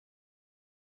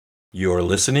You're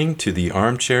listening to the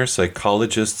Armchair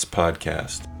Psychologists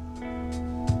podcast.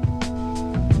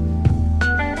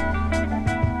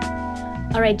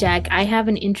 All right, Jack, I have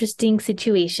an interesting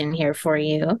situation here for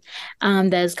you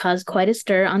that has caused quite a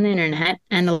stir on the internet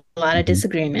and a lot of Mhm.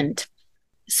 disagreement.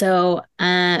 So,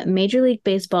 Major League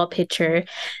Baseball pitcher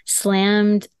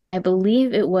slammed, I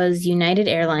believe it was United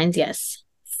Airlines, yes,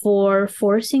 for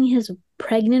forcing his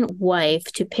pregnant wife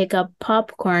to pick up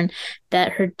popcorn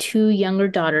that her two younger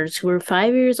daughters, who were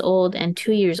 5 years old and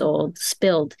 2 years old,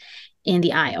 spilled in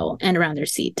the aisle and around their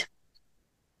seat.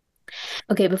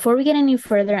 Okay, before we get any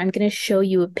further, I'm going to show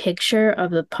you a picture of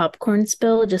the popcorn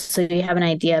spill just so you have an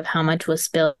idea of how much was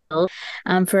spilled.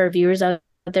 For our viewers out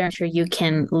there, I'm sure you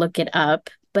can look it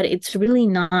up, but it's really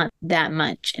not that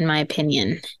much, in my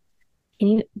opinion. Can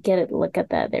you get it? Look at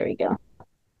that. There we go.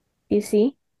 You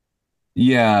see?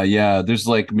 Yeah. There's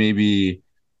like maybe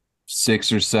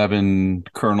 6 or 7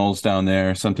 kernels down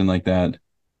there, something like that.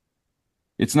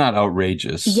 It's not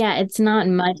outrageous. Yeah, it's not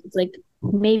much. It's like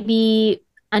maybe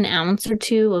an ounce or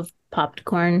two of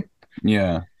popcorn.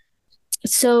 Yeah.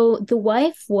 So the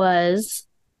wife was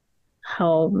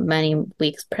how many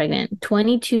weeks pregnant?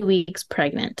 22 weeks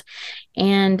pregnant.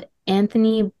 And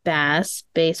Anthony Bass,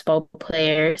 baseball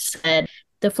player, said,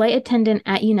 the flight attendant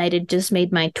at United just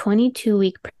made my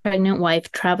 22-week pregnant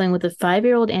wife traveling with a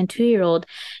 5-year-old and 2-year-old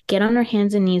get on her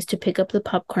hands and knees to pick up the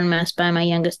popcorn mess by my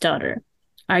youngest daughter.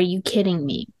 Are you kidding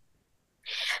me?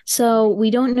 So we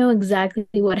don't know exactly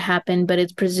what happened, but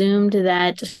it's presumed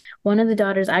that one of the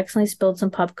daughters accidentally spilled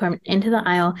some popcorn into the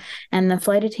aisle, and the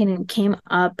flight attendant came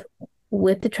up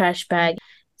with the trash bag,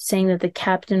 saying that the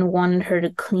captain wanted her to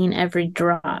clean every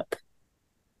drop.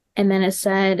 And then it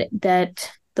said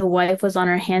that the wife was on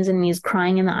her hands and knees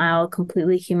crying in the aisle,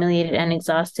 completely humiliated and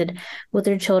exhausted with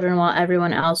her children while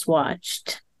everyone else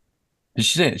watched.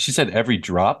 She said every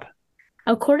drop?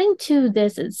 According to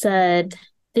this, it said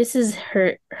this is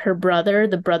her brother,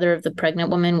 the brother of the pregnant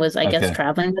woman, was, I guess, Okay.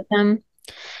 traveling with them.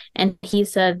 And he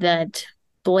said that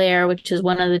Blair, which is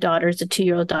one of the daughters, a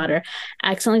 2-year-old daughter,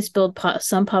 accidentally spilled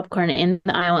some popcorn in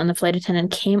the aisle, and the flight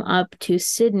attendant came up to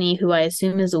Sydney, who I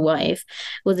assume is a wife,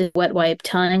 with a wet wipe,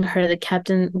 telling her the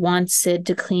captain wants Sid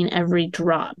to clean every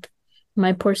drop.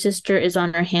 My poor sister is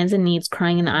on her hands and knees,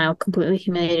 crying in the aisle, completely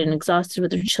humiliated and exhausted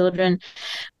with her children.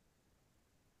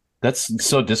 That's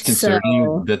so disconcerting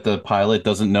So, that the pilot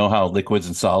doesn't know how liquids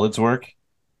and solids work.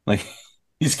 Like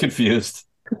he's confused.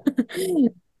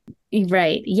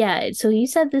 right. Yeah. So he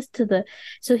did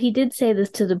say this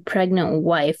to the pregnant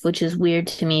wife, which is weird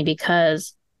to me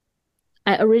because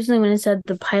originally when it said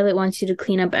the pilot wants you to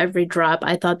clean up every drop,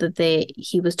 I thought that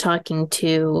he was talking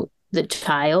to the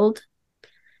child,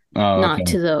 Oh, not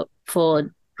okay. to the full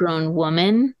grown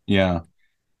woman. Yeah.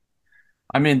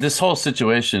 I mean, this whole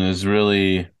situation is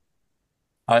really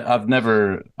I've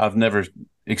never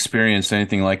experienced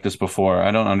anything like this before.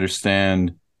 I don't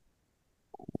understand.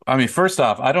 I mean, first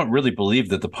off, I don't really believe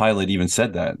that the pilot even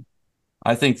said that.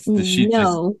 I think that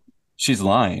No, she's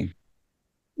lying.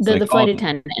 It's the like, flight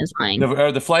attendant is lying.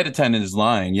 the flight attendant is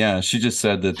lying. Yeah, she just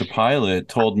said that the pilot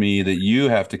told me that you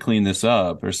have to clean this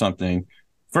up or something.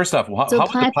 First off, So how would the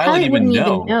pilot pilot even wouldn't even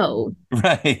know? know. He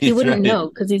Right, wouldn't right. know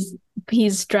because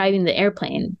he's driving the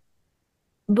airplane.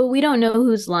 But we don't know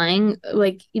who's lying.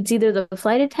 Like it's either the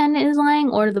flight attendant is lying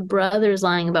or the brother is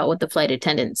lying about what the flight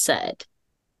attendant said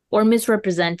or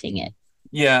misrepresenting it.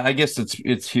 Yeah, I guess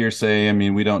it's hearsay. I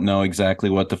mean, we don't know exactly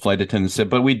what the flight attendant said,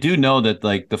 but we do know that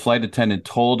like the flight attendant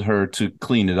told her to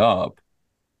clean it up.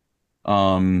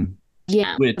 Um,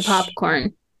 Yeah, the which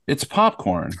popcorn. it's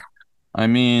popcorn. I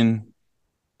mean,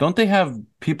 don't they have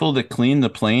people that clean the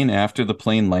plane after the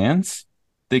plane lands?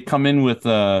 They come in with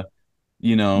Yeah.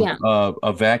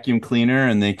 a vacuum cleaner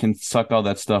and they can suck all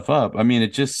that stuff up. I mean,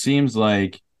 it just seems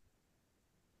like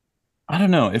I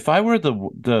don't know. If I were the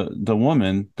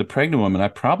woman, the pregnant woman, I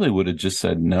probably would have just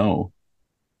said no.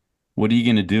 What are you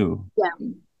gonna do? Yeah.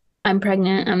 I'm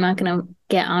pregnant. I'm not going to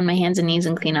get on my hands and knees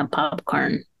and clean up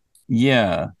popcorn.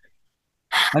 Yeah.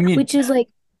 I mean, Which is like,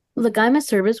 look, I'm a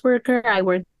service worker. I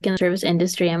work in the service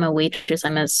industry. I'm a waitress.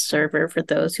 I'm a server for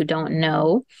those who don't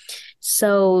know.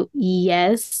 So,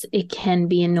 yes, it can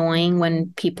be annoying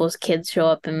when people's kids show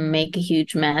up and make a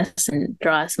huge mess and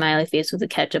draw a smiley face with a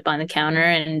ketchup on the counter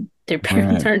and their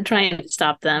parents right. aren't trying to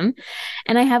stop them.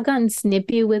 And I have gotten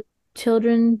snippy with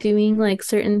children doing like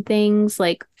certain things.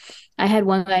 Like, I had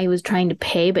one guy who was trying to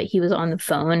pay, but he was on the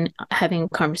phone having a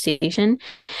conversation,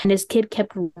 and his kid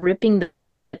kept ripping the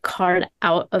card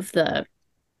out of the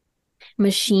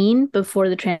machine before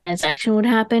the transaction would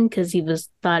happen because he was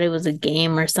thought it was a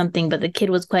game or something. But the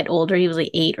kid was quite older; he was like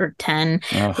 8 or 10,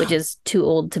 which Ugh. is too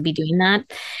old to be doing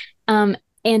that. Um,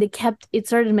 and it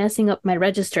started messing up my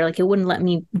register. Like it wouldn't let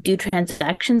me do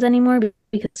transactions anymore because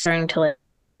it's starting to like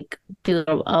do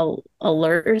a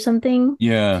alert or something.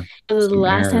 Yeah. So the Some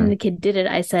last time error. the kid did it,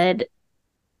 I said,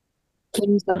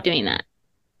 "Can you stop doing that,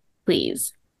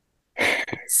 please?"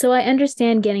 So I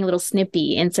understand getting a little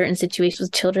snippy in certain situations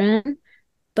with children,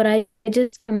 but I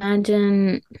just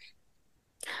imagine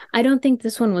I don't think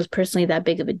this one was personally that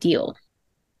big of a deal.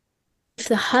 If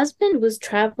the husband was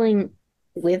traveling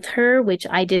with her, which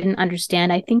I didn't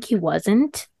understand, I think he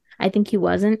wasn't. I think he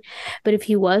wasn't. But if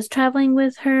he was traveling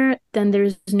with her, then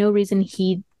there's no reason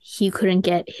he couldn't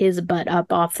get his butt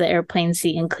up off the airplane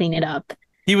seat and clean it up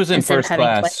He was in instead of first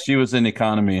having to class. She was in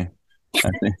economy,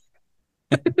 I think.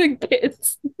 like the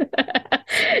kids.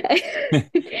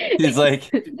 He's like,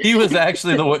 he was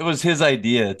actually it was his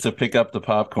idea to pick up the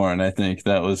popcorn. I think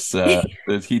that was that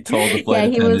he told the flight Yeah,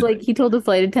 he was attendant. like, he told the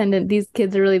flight attendant, these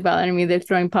kids are really bothering me. They're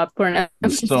throwing popcorn at my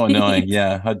It's so annoying. seat.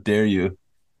 Yeah, how dare you?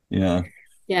 Yeah.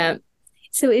 Yeah.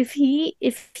 So if he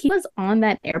was on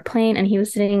that airplane and he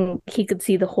was sitting, he could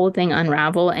see the whole thing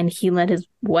unravel and he let his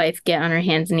wife get on her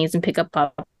hands and knees and pick up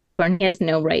popcorn, he has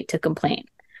no right to complain.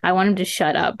 I want him to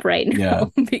shut up right Yeah.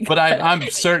 now But because I'm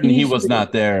certain he he was should.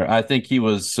 not there. I think he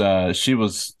was she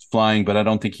was flying, but I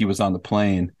don't think he was on the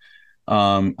plane.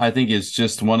 I think it's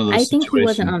just one of I those think he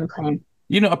wasn't situations. on the plane.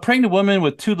 You know, a pregnant woman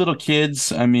with two little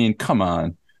kids, I mean, come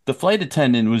on. The flight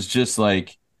attendant was just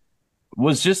like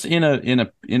was just in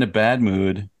a bad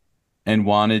mood and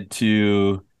wanted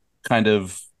to kind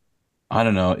of I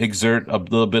don't know, exert a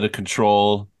little bit of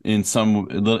control in some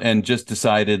and just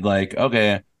decided like,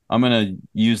 okay, I'm gonna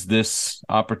use this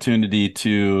opportunity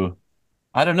to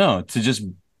I don't know, to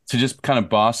just kind of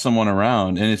boss someone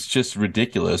around, and it's just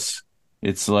ridiculous.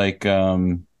 It's like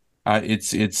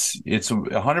it's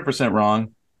 100%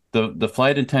 wrong. The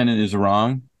flight attendant is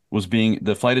wrong.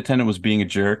 The flight attendant was being a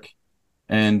jerk,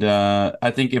 and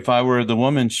I think if I were the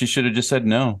woman, she should have just said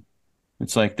no.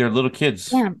 It's like they're little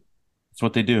kids. Yeah. It's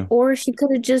what they do. Or she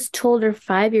could have just told her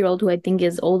 5-year-old, who I think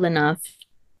is old enough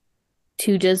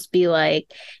to just be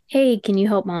like, hey, can you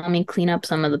help mommy clean up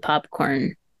some of the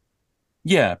popcorn?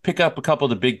 Yeah, pick up a couple of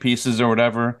the big pieces or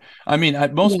whatever. I mean,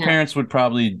 most Yeah. parents would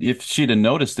probably, if she'd have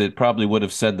noticed it, probably would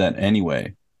have said that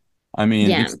anyway. I mean,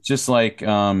 Yeah. it's just like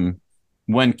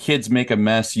when kids make a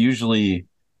mess, usually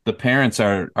the parents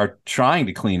are trying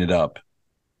to clean it up.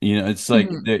 You know, it's like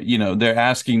Mhm. they're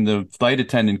asking the flight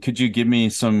attendant, "Could you give me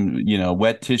some,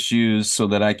 wet tissues so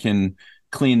that I can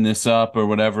clean this up or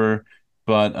whatever?"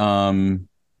 But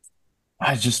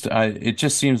it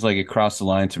just seems like it crossed the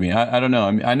line to me. I don't know.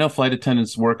 I mean, I know flight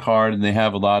attendants work hard and they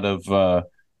have a lot of,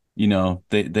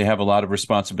 they have a lot of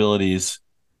responsibilities,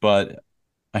 but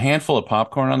a handful of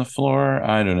popcorn on the floor,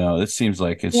 I don't know. It seems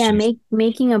like it's Yeah, just,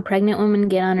 making a pregnant woman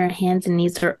get on her hands and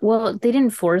knees or well, they didn't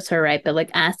force her, right? But like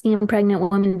asking a pregnant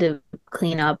woman to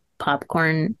clean up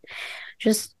popcorn,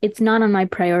 just it's not on my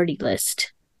priority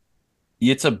list.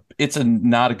 it's a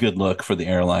not a good look for the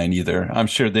airline either. I'm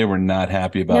sure they were not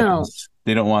happy about No, this.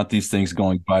 They don't want these things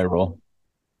going viral.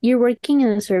 you're working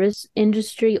in the service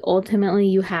industry. Ultimately,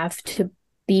 you have to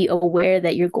be aware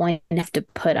that you're going to have to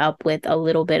put up with a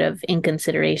little bit of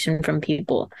inconsideration from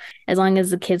people. As long as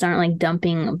the kids aren't like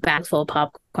dumping bags full of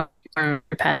popcorn on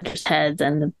passengers' heads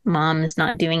and the mom is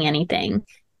not doing anything,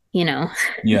 you know.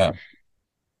 Yeah.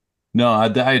 No,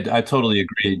 I totally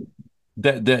agree.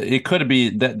 That it could be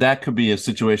that could be a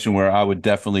situation where I would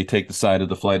definitely take the side of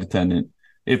the flight attendant.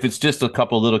 If it's just a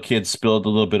couple little kids spilled a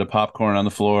little bit of popcorn on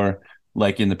the floor,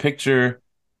 like in the picture,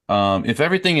 if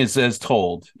everything is as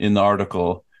told in the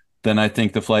article, then I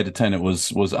think the flight attendant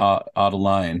was out of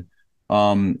line.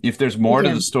 If there's more to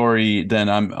Yeah, the story, then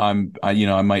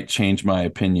I might change my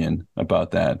opinion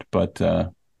about that. But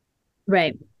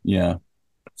right. yeah,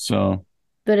 so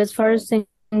But as far as things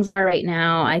are right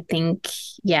now, I think,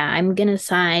 yeah, I'm gonna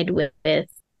side with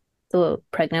the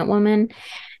pregnant woman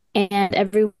and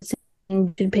everyone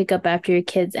should pick up after your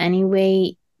kids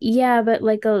anyway. Yeah, but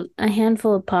like a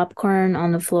handful of popcorn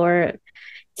on the floor,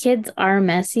 kids are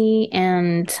messy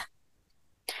and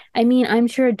I mean, I'm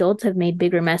sure adults have made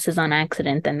bigger messes on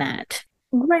accident than that.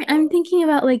 Right. I'm thinking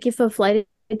about like if a flight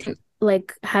attendant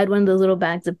like had one of those little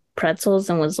bags of pretzels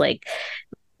and was like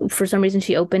for some reason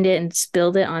she opened it and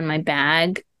spilled it on my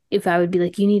bag, if I would be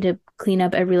like, you need to clean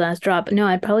up every last drop. No,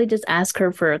 I'd probably just ask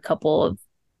her for a couple of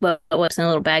what's in a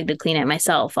little bag to clean it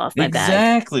myself off my bag.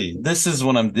 exactly. This is,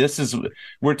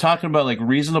 we're talking about like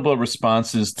reasonable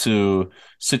responses to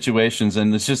situations.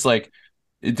 And it's just like,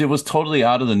 it was totally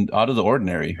out of the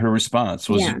ordinary. Her response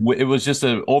was, Yeah. it was just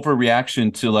an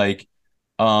overreaction to like,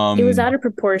 It was um, out of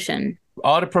proportion.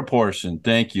 Out of proportion.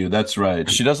 Thank you. That's right.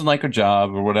 She doesn't like her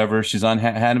job or whatever. She's on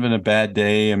having a bad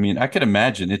day. I mean, I could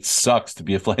imagine it sucks to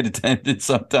be a flight attendant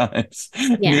sometimes,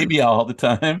 Yeah. maybe all the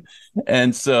time.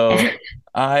 And so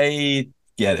I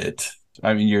get it.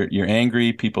 I mean, you're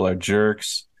angry. People are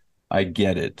jerks. I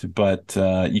get it, but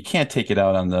you can't take it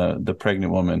out on the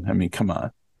pregnant woman. I mean, come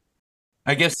on.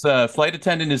 I guess flight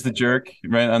attendant is the jerk,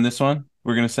 right? On this one,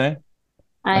 we're gonna say.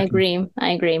 I Okay, agree. I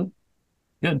agree.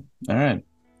 good. All right,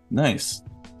 nice.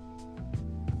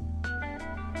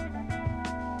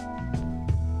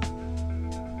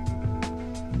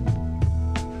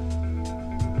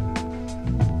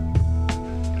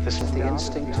 This is the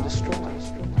instinct to destroy.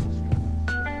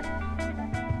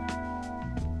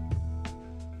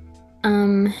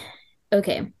 Um,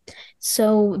 okay.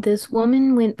 So this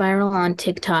woman went viral on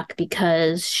TikTok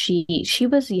because she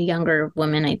was a younger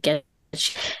woman, I guess,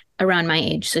 around my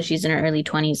age, so she's in her early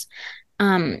 20s.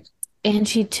 Um, and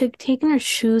she took taken her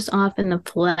shoes off in the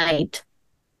flight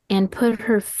and put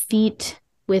her feet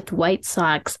with white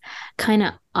socks kind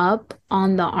of up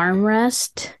on the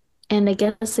armrest, and I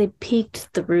guess they peeked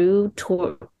through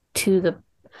to the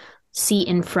seat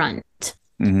in front.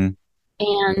 Hmm.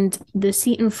 And the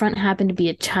seat in front happened to be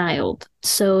a child.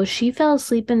 So she fell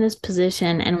asleep in this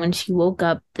position. And when she woke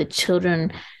up, the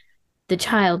child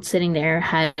sitting there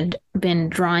had been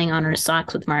drawing on her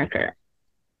socks with marker.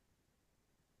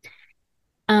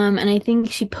 And I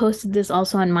think she posted this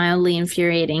also on Mildly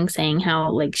Infuriating, saying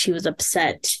how like she was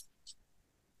upset.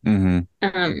 Hmm.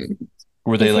 Um,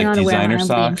 Were they if you're like not aware, designer Mildly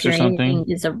socks or Infuriating something?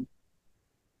 is a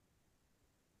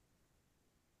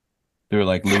They were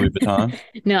like Louis Vuitton.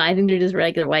 no, I think they're just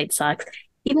regular white socks.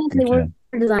 Even if they were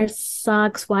Okay. designer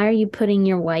socks, why are you putting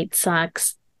your white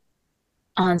socks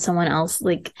on someone else?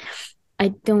 Like, I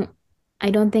don't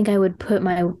I don't think I would put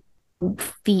my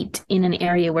feet in an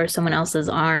area where someone else's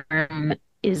arm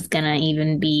is gonna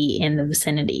even be in the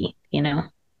vicinity, you know?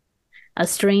 A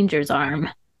stranger's arm.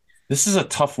 This is a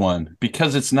tough one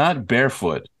because it's not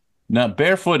barefoot. Now,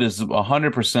 barefoot is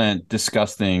 100%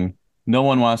 disgusting. No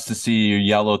one wants to see your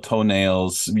yellow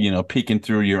toenails, peeking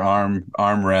through your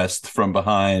armrest from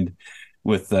behind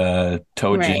with toe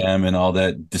Right. jam and all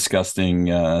that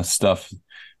disgusting stuff.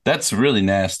 That's really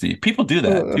nasty. People do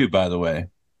that Ugh, too, by the way,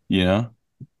 you know?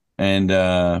 And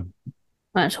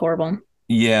that's horrible.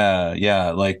 yeah,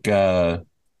 yeah, like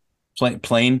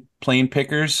plane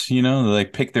pickers, they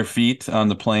like pick their feet on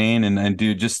the plane and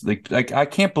do just like I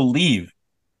can't believe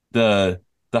the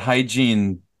the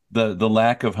hygiene, the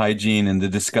lack of hygiene and the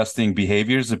disgusting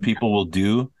behaviors that people will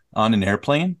do on an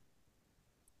airplane.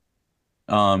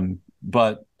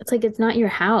 But It's like it's not your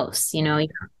house, you know, you're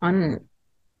on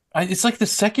it's like the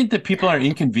second that people are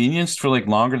inconvenienced for like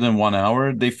longer than 1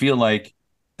 hour, they feel like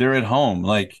they're at home.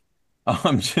 Like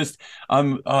I'm just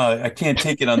I can't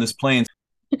take it on this plane.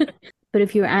 but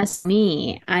if you ask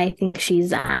me, I think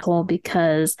she's an asshole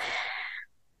because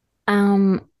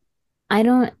um I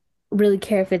don't really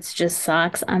care if it's just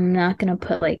socks. I'm not gonna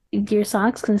put like your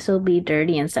socks can still be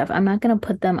dirty and stuff. I'm not gonna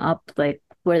put them up like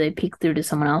where they peek through to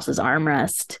someone else's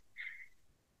armrest.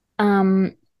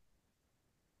 Um,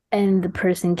 and the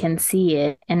person can see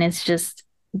it, and it's just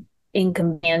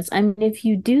inconvenience. I mean, if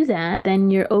you do that,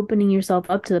 then you're opening yourself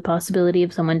up to the possibility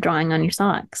of someone drawing on your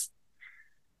socks.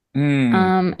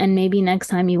 Mm. And maybe next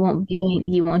time you won't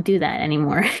do that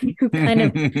anymore.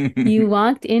 You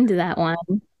walked into that one,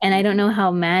 and I don't know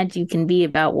how mad you can be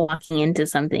about walking into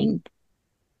something.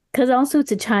 Because also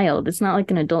it's a child. It's not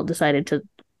like an adult decided to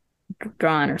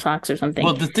draw on her socks or Well,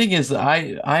 something. the thing is,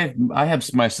 I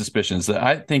have my suspicions that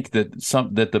I think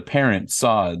that the parent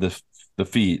saw the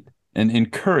feet and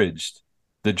encouraged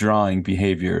the drawing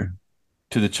behavior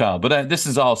to the child. But this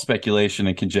is all speculation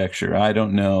and conjecture. I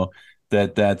don't know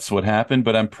that that's what happened,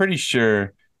 but I'm pretty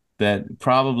sure that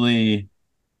probably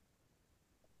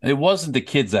it wasn't the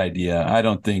kid's idea. I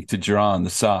don't think to draw on the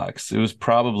socks. It was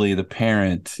probably the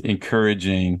parent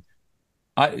encouraging.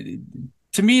 I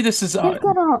To me, this is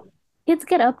Kids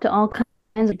get up to all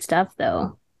kinds of stuff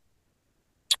though.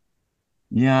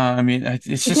 yeah. I mean, it's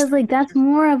just Because like that's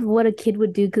more of what a kid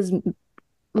would do because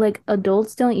like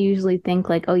adults don't usually think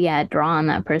like, oh yeah, draw on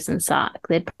that person's sock.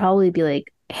 They'd probably be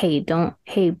like, hey,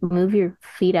 move your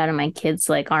feet out of my kid's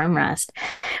like armrest.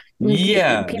 Like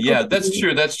yeah, people yeah, that's do,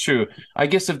 true. That's true. I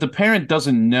guess if the parent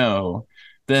doesn't know,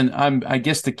 then I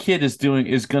guess the kid is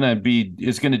gonna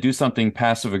do something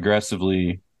passive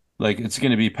aggressively. Like it's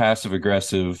gonna be passive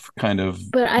aggressive kind of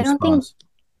but I don't think response.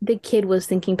 the kid was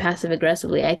thinking passive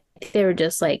aggressively. I think they were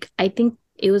just like, I think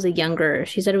it was a younger,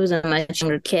 she said it was a much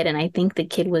younger kid, and I think the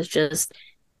kid was just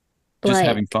Just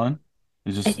having like, fun.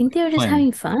 It's I just think they were just playing.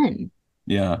 having fun.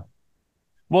 Yeah.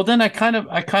 Well, then it's kind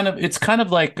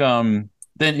of like, then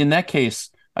in that case,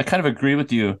 I kind of agree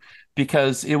with you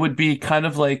because it would be kind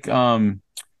of like,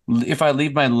 if I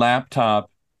leave my laptop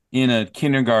in a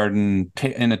kindergarten,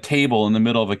 in a table in the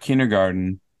middle of a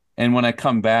kindergarten, and when I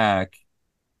come back,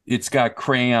 it's got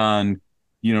crayon,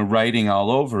 writing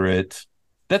all over it.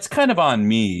 That's kind of on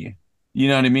me. You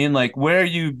know what I mean? Like, where are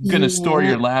you going to store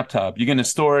your Yeah. laptop? You're going to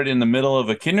store it in the middle of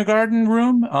a kindergarten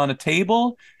room on a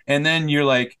table, and then you're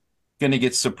like going to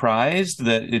get surprised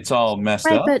that it's all messed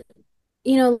Right, up. but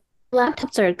you know,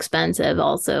 laptops are expensive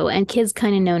also, and kids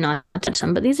kind of know not to touch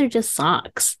them, but these are just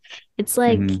socks. It's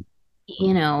like, Hmm.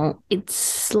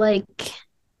 it's like,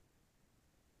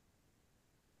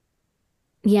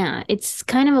 yeah, it's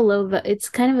kind of a it's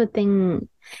kind of a thing.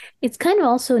 It's kind of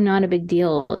also not a big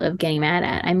deal of getting mad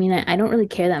at. I mean, I don't really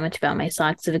care that much about my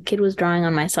socks. If a kid was drawing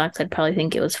on my socks, I'd probably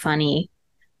think it was funny.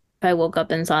 If I woke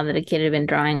up and saw that a kid had been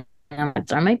drawing on my,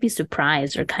 I might be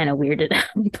surprised or kind of weirded out.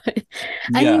 But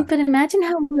I mean, Yeah. but imagine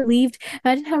how relieved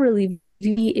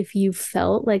you'd be if you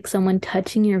felt like someone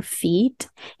touching your feet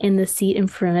in the seat in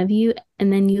front of you,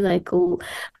 and then you like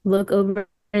look over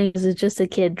because it's just a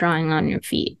kid drawing on your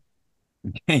feet.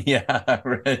 Yeah,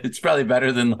 right. It's probably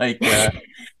better than like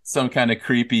some kind of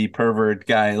creepy pervert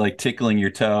guy like tickling your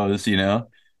toes.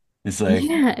 It's like,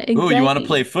 Yeah, "Ooh, you want to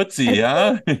play exactly. I footsie, feel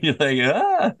huh?" You're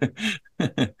like,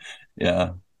 "Ah."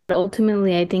 Yeah,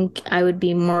 ultimately, I think I would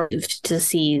be more moved to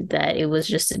see that it was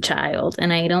just a child,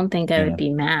 and I don't think I would yeah. be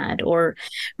mad or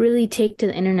really take to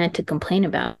the internet to complain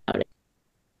about it.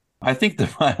 I think the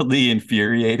mildly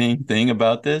infuriating thing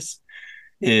about this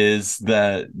is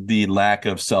that the lack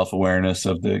of self-awareness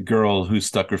of the girl who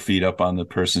stuck her feet up on the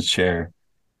person's chair.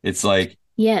 It's like,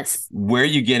 Yes. where are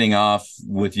you getting off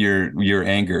with your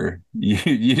anger?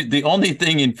 The only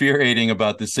thing infuriating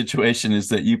about this situation is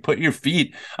that you put your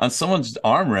feet on someone's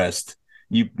armrest.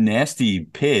 You nasty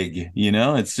pig.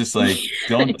 It's just like,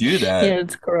 don't do Yeah, that.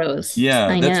 it's gross. Yeah,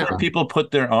 I that's where know. people put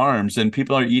their arms, and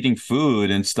people are eating food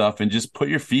and stuff, and just put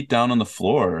your feet down on the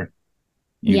floor.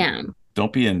 You Yeah.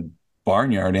 don't be a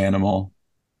barnyard animal.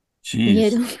 Yeah,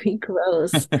 Jeez. don't be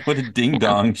gross. What a ding Yeah.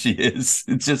 dong she is.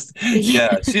 It's just, yeah,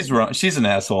 Yeah. she's wrong. She's an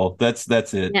asshole. That's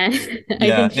it. Yeah. I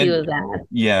Yeah, think she and was ass.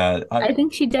 yeah, I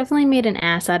think she definitely made an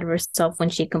ass out of herself when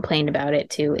she complained about it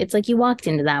too. It's like you walked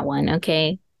into that one,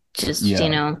 okay? Just,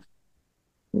 yeah.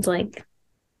 it's like,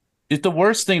 If the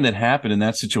worst thing that happened in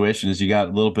that situation is you got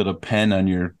a little bit of pen on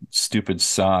your stupid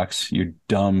socks, your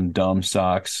dumb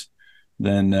socks,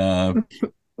 then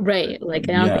right. Like,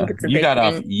 I don't think yeah, it's a you big got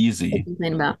off thing to easy.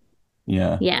 complain about.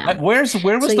 Yeah. Yeah. Where So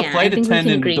was the yeah, I flight think we can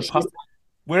attendant, agree she's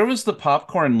where was the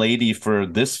popcorn lady for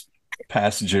this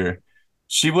passenger?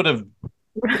 She would have,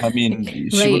 I mean,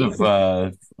 she would right.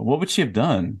 have, what would she have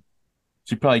done?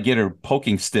 She'd probably get her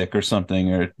poking stick or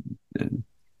something, or uh,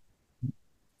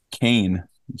 cane,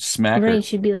 smack her. Right.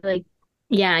 She'd be like,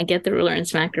 yeah, get the ruler and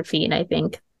smack her feet, I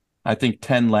think. I think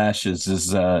 10 lashes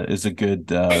is a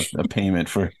good a payment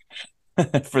for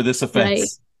for this Right.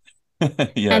 offense.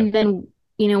 Yeah. And then,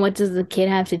 what does the kid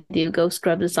have to do? Go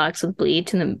scrub the socks with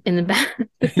bleach in the bathroom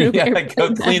Yeah,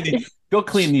 airplane bathroom. go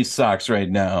clean these socks right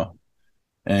now.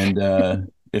 And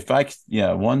if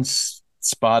yeah, one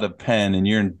spot of pen and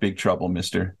you're in big trouble,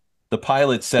 mister. The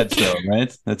pilot said so,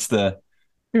 right? That's the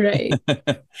Right.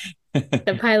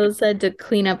 The pilot said to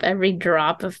clean up every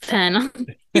drop of pen on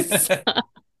his sock.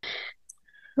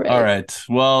 All Right. right.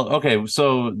 Well, okay,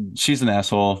 so she's an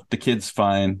asshole. The kid's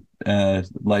fine.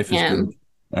 Life is Yeah. good.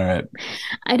 All right.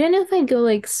 I don't know if I'd go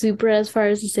like super as far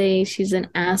as to say she's an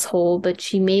asshole, but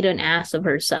she made an ass of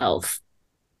herself,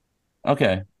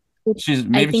 Okay. which She's I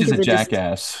maybe think she's a is a just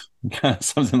jackass.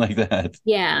 Something like that.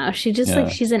 yeah, Yeah.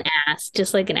 she's an ass,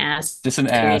 just like an ass, Just an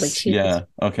period. Like ass. Yeah.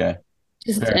 Okay.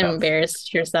 just Fair enough.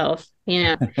 embarrassed herself,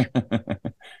 Yeah.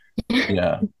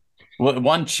 Well,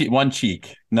 one cheek,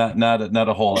 not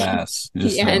a whole ass.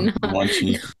 Just Yeah, no. one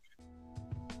cheek.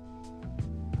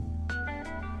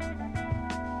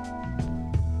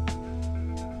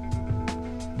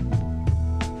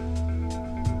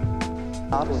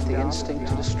 Out with the instinct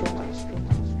to destroy.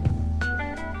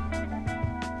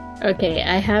 Okay,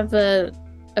 I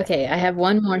have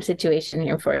one more situation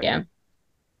here for you,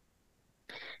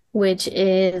 which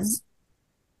is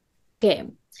okay.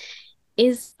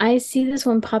 Is I see this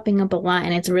one popping up a lot,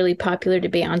 and it's a really popular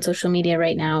debate on social media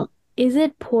right now. Is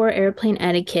it poor airplane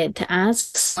etiquette to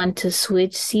ask someone to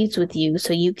switch seats with you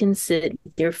so you can sit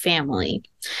with your family?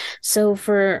 So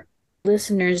for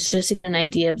listeners, just to get an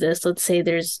idea of this, let's say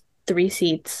there's three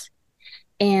seats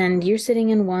and you're sitting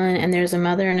in one and there's a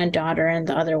mother and a daughter in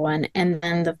the other one, and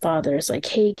then the father's like,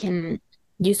 hey, can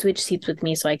you switch seats with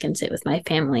me so I can sit with my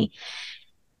family?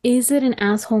 is it an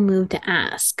asshole move to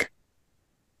ask?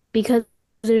 Because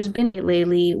there's been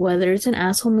lately whether it's an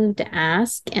asshole move to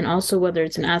ask and also whether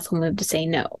it's an asshole move to say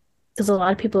no. Because a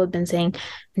lot of people have been saying,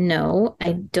 no,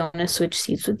 I don't want to switch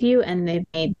seats with you. And they've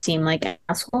made it seem like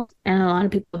assholes. And a lot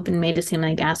of people have been made to seem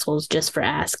like assholes just for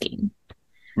asking.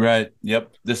 Right.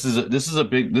 Yep. This is a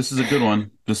good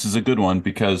one. This is a good one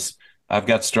because I've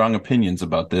got strong opinions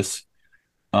about this.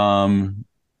 Um,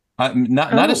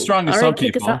 not as Oh, strong as all some right,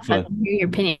 kick us people, off. I but can hear your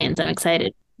opinions. I'm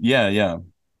excited. yeah, yeah.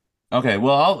 Okay.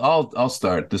 Well, I'll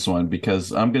start this one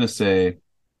because I'm gonna say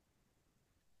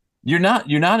you're not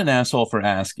an asshole for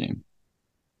asking.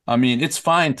 I mean, it's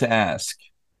fine to ask.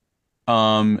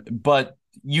 But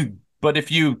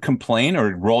if you complain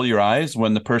or roll your eyes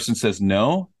when the person says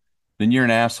no, then you're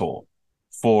an asshole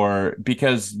for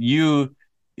because you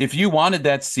if you wanted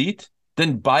that seat,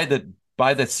 then buy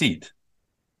the seat.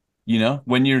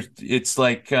 When you're it's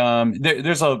like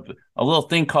there's a little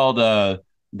thing called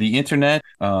the internet.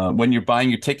 When you're buying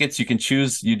your tickets, you can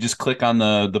choose, you just click on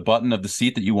the button of the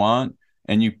seat that you want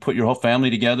and you put your whole family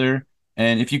together.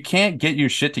 And if you can't get your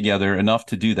shit together enough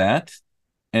to do that,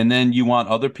 and then you want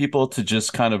other people to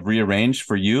just kind of rearrange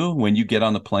for you when you get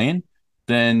on the plane,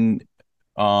 then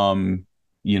um,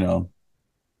 you know,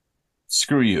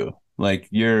 screw you. Like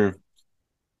you're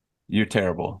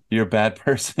terrible. You're a bad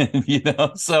person.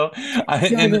 So I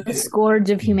You're and the scourge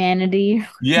of humanity.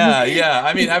 yeah, yeah.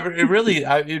 I mean, it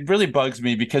really bugs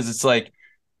me because it's like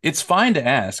it's fine to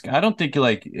ask. I don't think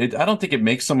I don't think it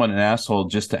makes someone an asshole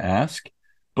just to ask,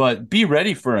 but be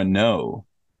ready for a no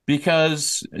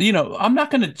because I'm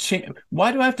not going to change.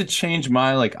 Why do I have to change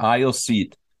my like aisle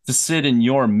seat to sit in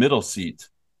your middle seat?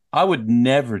 I would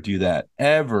never do that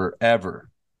ever, ever.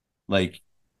 Like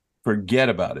forget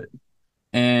about it.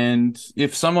 And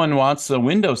if someone wants a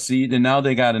window seat and now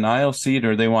they got an aisle seat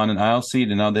or they want an aisle seat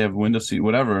and now they have a window seat,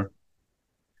 whatever.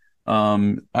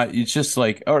 It's just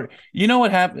like, or you know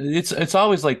what happened? It's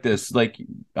always like this. Like,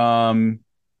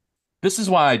 this is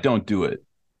why I don't do it,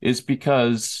 is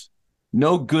because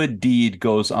no good deed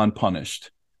goes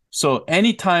unpunished. So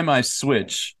anytime I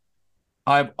switch,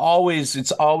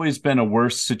 it's always been a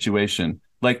worse situation.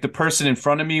 Like the person in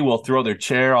front of me will throw their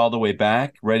chair all the way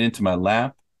back right into my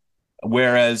lap,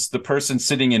 whereas the person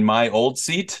sitting in my old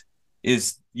seat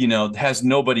is has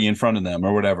nobody in front of them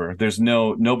or whatever. There's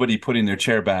nobody putting their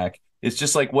chair back. It's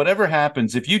just like whatever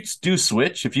happens, if you do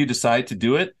switch, if you decide to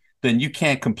do it, then you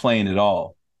can't complain at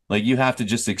all. Like you have to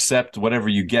just accept whatever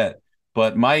you get.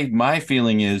 But my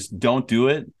feeling is don't do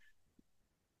it.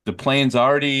 The plane's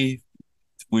already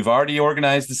We've already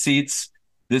organized the seats.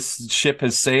 This ship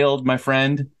has sailed, my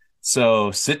friend.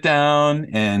 So sit down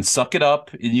and suck it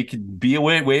up. And you can be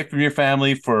away from your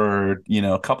family for,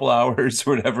 a couple hours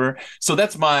or whatever. So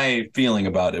that's my feeling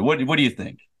about it. What do you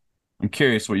think? I'm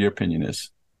curious what your opinion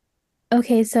is.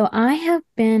 Okay, so I have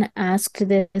been asked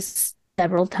this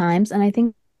several times, and I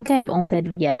think I've only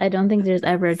said yes. I don't think there's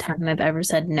ever a time I've ever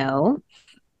said no.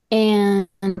 And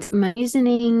my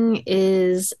reasoning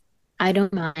is I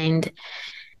don't mind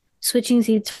switching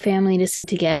seats for family to sit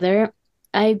together.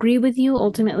 I agree with you.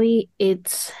 Ultimately,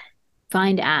 it's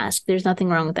fine to ask. There's nothing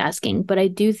wrong with asking. But I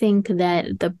do think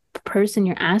that the person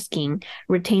you're asking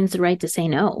retains the right to say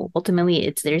no. Ultimately,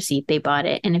 it's their seat. They bought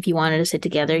it. And if you wanted to sit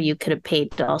together, you could have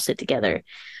paid to all sit together.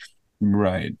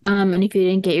 Right. And if you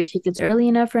didn't get your tickets early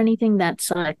enough or anything, that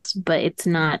sucks, but it's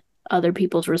not other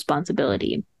people's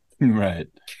responsibility. Right.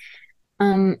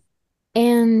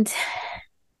 And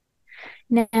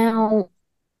now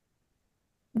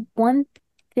one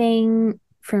thing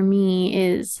for me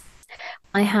is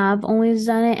I have always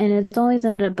done it and it's always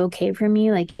ended up okay for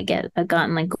me. Like I've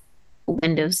gotten like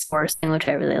Windows sourcing, which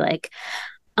I really like.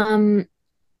 Um,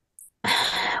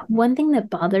 one thing that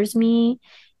bothers me,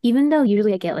 even though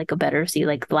usually I get like a better seat,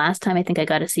 like the last time I think I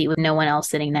got a seat with no one else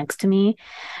sitting next to me.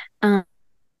 Um,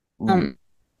 Ooh.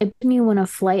 it bothers me when a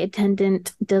flight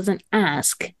attendant doesn't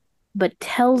ask, but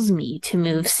tells me to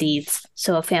move seats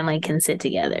so a family can sit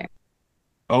together.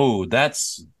 Oh,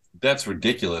 that's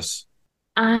ridiculous.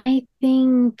 I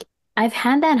think I've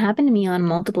had that happen to me on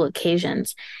multiple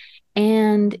occasions,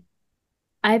 and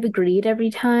I've agreed every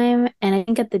time. And I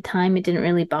think at the time it didn't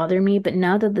really bother me, but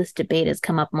now that this debate has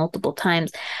come up multiple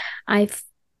times, I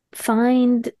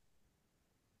find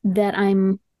that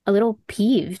I'm a little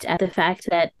peeved at the fact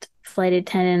that flight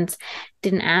attendants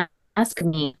didn't ask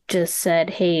me, just said,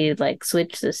 hey, like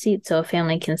switch the seat so a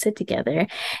family can sit together.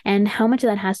 And how much of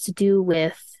that has to do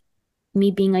with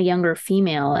me being a younger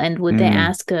female? And would they Mm,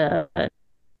 ask a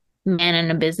man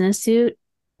in a business suit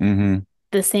hmm.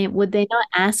 the same? Would they not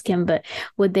ask him, but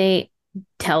would they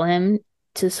tell him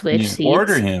to switch Yeah.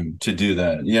 Order seats? him to do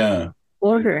that. Yeah.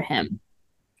 Order him.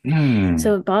 Hmm.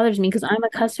 So it bothers me because I'm a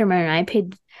customer and I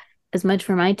paid as much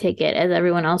for my ticket as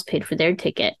everyone else paid for their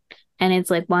ticket. And it's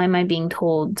like, why am I being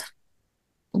told,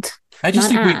 I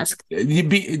just not think asked?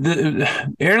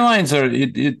 the airlines are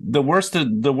the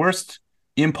worst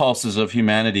impulses of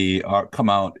humanity are come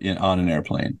out on an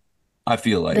airplane. I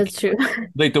feel That's true.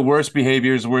 like the worst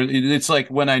behaviors were it's like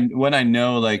when I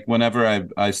know like whenever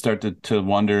I start to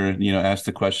wonder, ask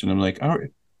the question, I'm like,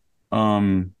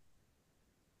 um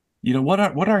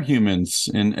what are humans?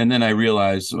 And then I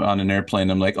realize on an airplane,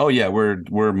 I'm like, oh yeah,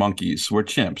 we're monkeys, we're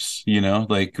chimps,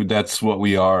 like that's what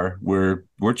we are. We're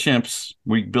chimps.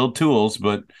 We build tools,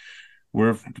 but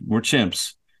we're we're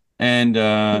chimps. And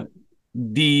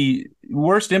the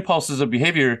worst impulses of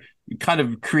behavior kind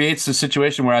of creates a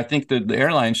situation where I think that the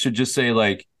airline should just say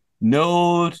like,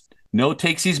 no, no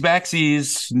takesies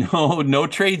backsies, no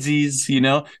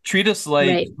tradesies, treat us like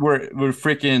Right, we're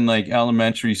freaking like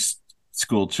elementary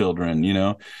school children,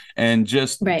 and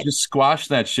right. just squash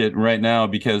that shit right now,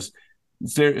 because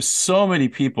there's so many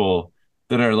people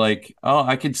that are like, oh,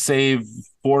 I could save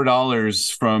 $4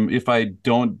 from if I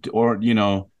don't, or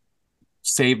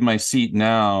save my seat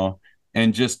now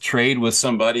and just trade with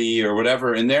somebody or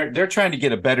whatever, and they're trying to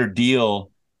get a better deal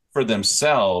for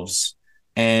themselves,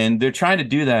 and they're trying to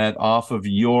do that off of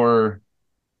your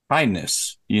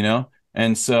kindness,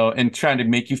 and so, and trying to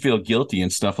make you feel guilty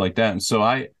and stuff like that. And so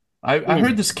I Yeah.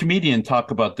 heard this comedian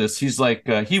talk about this. He's like,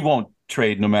 he won't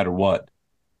trade no matter what.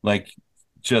 Like,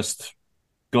 just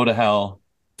go to hell.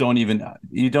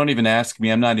 You don't even ask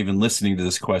me. I'm not even listening to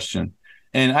this question.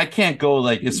 And I can't go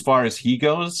like as far as he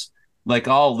goes. Like,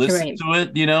 I'll listen Right. to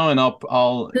it, and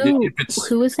I'll if Who it's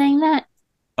who was saying that?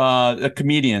 a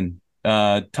comedian,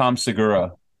 Tom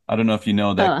Segura. I don't know if you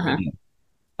know Oh, that uh-huh. comedian.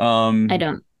 I Um,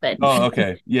 don't, but oh,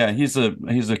 okay. Yeah, he's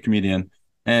a comedian.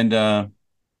 And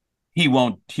he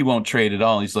won't trade at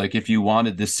all. He's like, if you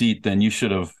wanted this seat, then you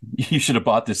should have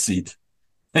bought this seat.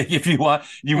 If you right.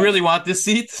 really want this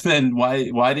seat, then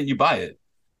why didn't you buy it?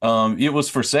 It was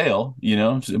for sale,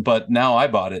 but now I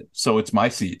bought it, so it's my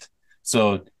seat.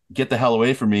 So get the hell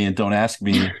away from me and don't ask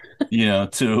me,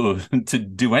 to to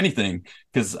do anything,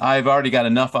 because I've already got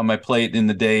enough on my plate in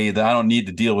the day that I don't need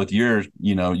to deal with your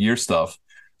stuff.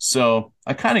 So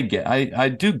I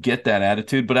do get that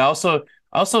attitude, but I also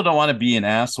don't want to be an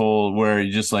asshole where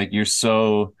you're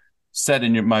so set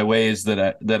in my ways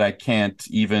that I can't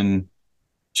even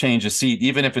change a seat,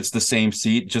 even if it's the same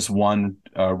seat, just one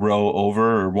row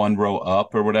over or one row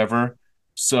up or whatever.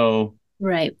 So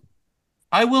Right.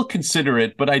 I will consider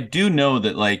it, but I do know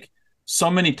that like so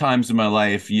many times in my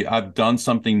life, I've done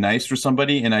something nice for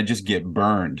somebody and I just get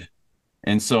burned.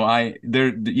 And so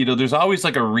there's always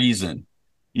like a reason.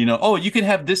 Oh, you can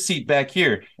have this seat back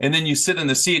here. And then you sit in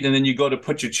the seat and then you go to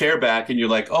put your chair back and you're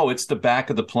like, oh, it's the back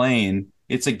of the plane.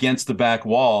 It's against the back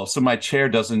wall. So my chair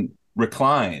doesn't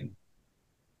recline.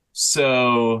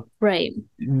 So Right.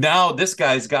 now this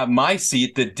guy's got my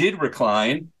seat that did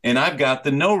recline, and I've got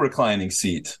the no reclining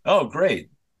seat. Oh, great.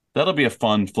 That'll be a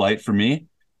fun flight for me.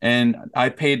 And I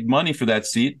paid money for that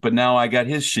seat, but now I got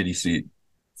his shitty seat.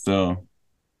 So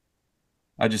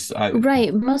I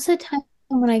Right. Most of the time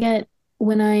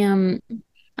when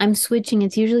I'm switching,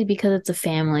 it's usually because it's a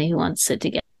family who wants to sit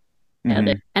together.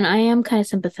 mhm, And I am kind of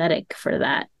sympathetic for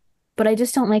that. But I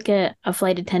just don't like a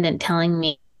flight attendant telling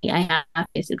me I have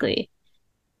basically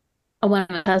when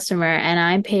I'm a customer and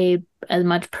I paid as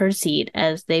much per seat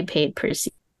as they paid per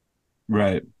seat.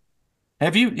 right.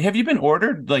 Have you been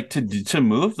ordered like to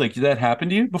move? Like, did that happen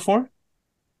to you before?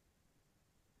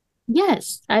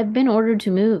 Yes, I've been ordered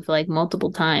to move like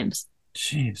multiple times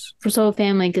Jeez. for so a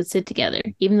family could sit together,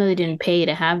 even though they didn't pay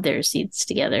to have their seats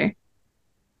together.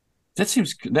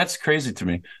 That's crazy to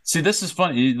me. See, this is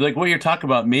funny. Like what you're talking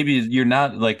about, maybe you're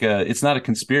not like it's not a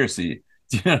conspiracy.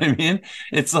 Do you know what I mean?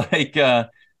 It's like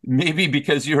maybe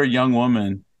because you're a young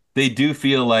woman, they do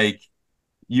feel like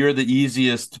you're the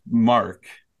easiest mark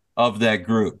of that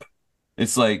group.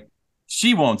 It's like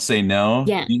she won't say no.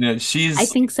 Yeah, I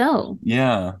She's think so.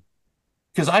 yeah.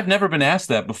 Because I've never been asked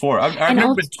that before. I've And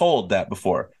never been also, told that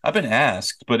before. I've been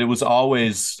asked, but it was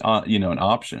always an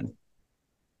option.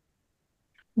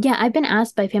 yeah, I've been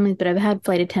asked by families, but I've had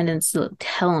flight attendants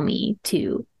tell me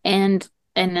to. And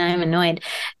I'm annoyed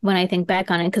when I think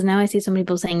back on it because now I see so many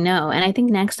people saying no. And I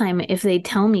think next time if they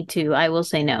tell me to, I will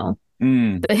say no.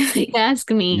 Mm, But if they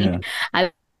ask me, yeah.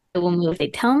 I will move. If they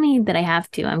tell me that I have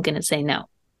to, I'm gonna say no.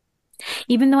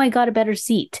 Even though I got a better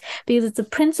seat. Because it's the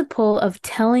principle of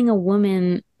telling a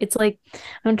woman, it's like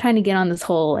I'm trying to get on this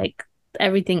whole like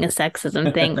everything a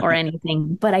sexism thing or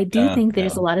anything, but I do think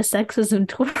there's a No. lot of sexism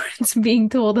towards being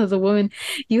told as a woman,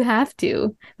 you have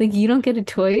to. Like, you don't get a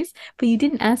choice, but you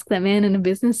didn't ask that man in a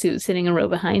business suit sitting a row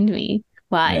behind me.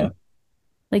 Why? Yeah.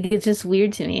 Like, it's just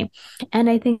weird to me. And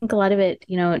I think a lot of it,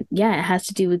 yeah, it has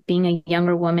to do with being a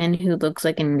younger woman who looks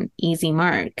like an easy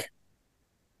mark.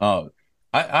 Oh,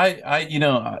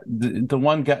 the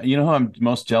one guy, who I'm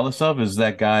most jealous of is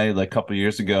that guy like a couple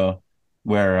years ago,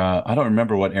 where I don't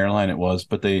remember what airline it was,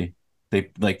 but they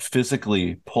like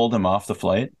physically pulled him off the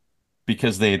flight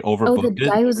because they had Oh, the overbooked it.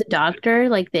 guy was a doctor,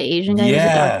 like the Asian guy was a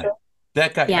Yeah, doctor.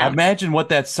 that guy. Yeah. Imagine what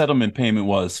that settlement payment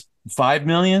was: 5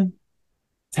 million,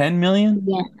 10 million.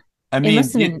 Yeah. I It mean,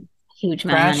 must have it been a huge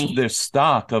amount of crashed money. their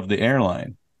stock of the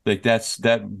airline. Like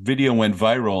that video went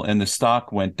viral and the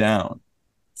stock went down.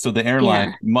 So the airline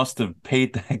Yeah. must have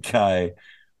paid that guy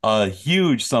a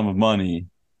huge sum of money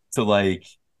to like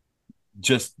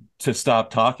just to stop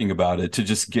talking about it, to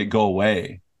just go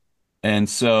away. And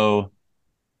so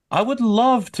I would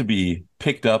love to be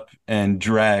picked up and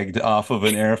dragged off of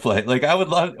an air flight. Like I would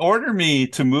love order me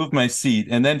to move my seat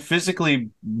and then physically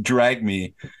drag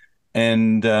me.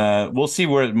 And we'll see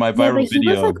where my Yeah, but viral he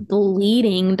was like video.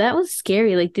 bleeding. That was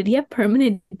scary. Like, did he have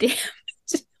permanent damage?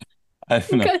 I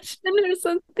don't know. Concussion or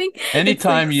something? It's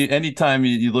like, Anytime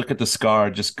you look at the scar,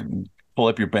 just pull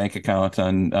up your bank account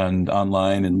on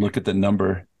online and look at the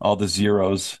number, all the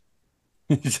zeros.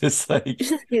 It's just like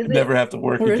is it never have to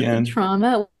work worth the again.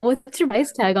 trauma? What's your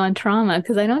price tag on trauma?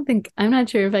 Because I'm not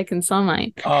sure if I can sell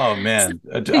mine. Oh man,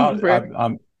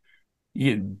 For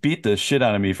you beat the shit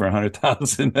out of me for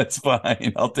 100,000. That's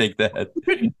fine. I'll take that.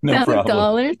 No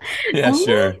problem. $1,000. Yeah, Only?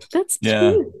 sure. That's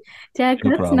Yeah, cheap. Jack, no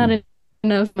that's not problem.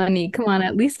 enough money. Come on,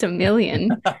 at least 1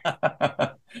 million.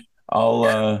 I'll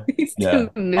At least yeah, a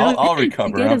I'll million I'll to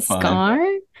recover. get I'm a fine. scar?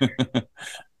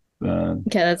 Uh,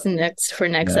 Okay, that's next for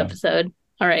next yeah. episode.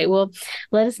 All right. Well,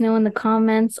 let us know in the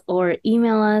comments or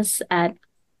email us at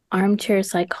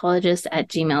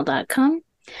armchairpsychologist@gmail.com.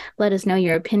 Let us know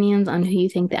your opinions on who you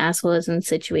think the asshole is in the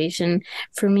situation.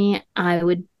 For me, I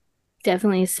would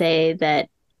definitely say that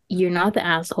you're not the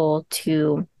asshole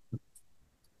to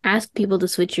ask people to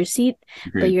switch your seat,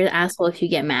 but Agreed. you're the asshole if you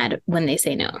get mad when they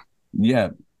say no. Yeah.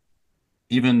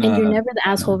 Even And you're never the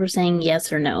yeah, asshole for saying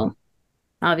yes or no.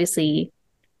 Obviously,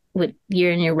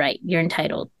 you're in your right. You're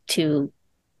entitled to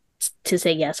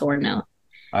say yes or no.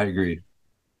 I agree.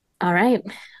 All right.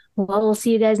 Well, we'll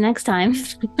see you guys next time.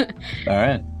 All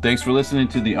right. Thanks for listening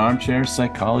to the Armchair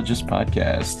Psychologist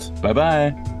podcast. Bye bye.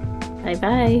 Bye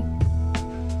bye.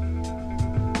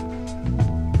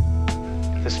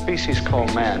 If the species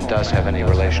called man does have any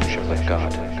relationship with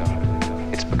God,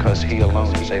 it's because he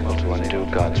alone is able to undo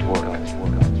God's work.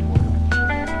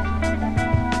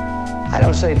 I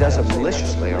don't say he does it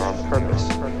maliciously or on purpose.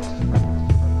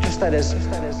 Just that as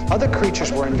other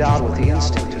creatures were endowed with the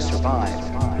instinct to survive,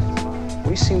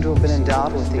 we seem to have been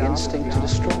endowed with the instinct to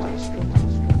destroy.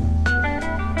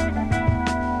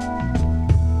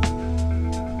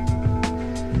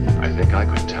 I think I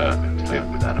could turn and live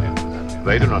with animals.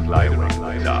 They do not lie awake in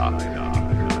the dark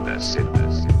with their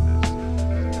sins.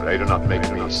 They do not make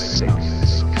me sick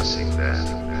discussing their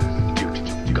duty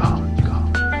to God.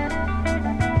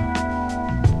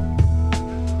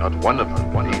 Not one of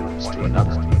them yields to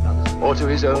another, or to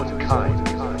his own kind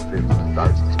who lived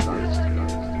thousands of years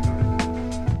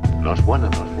ago. Not one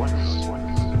of them wants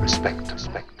respect.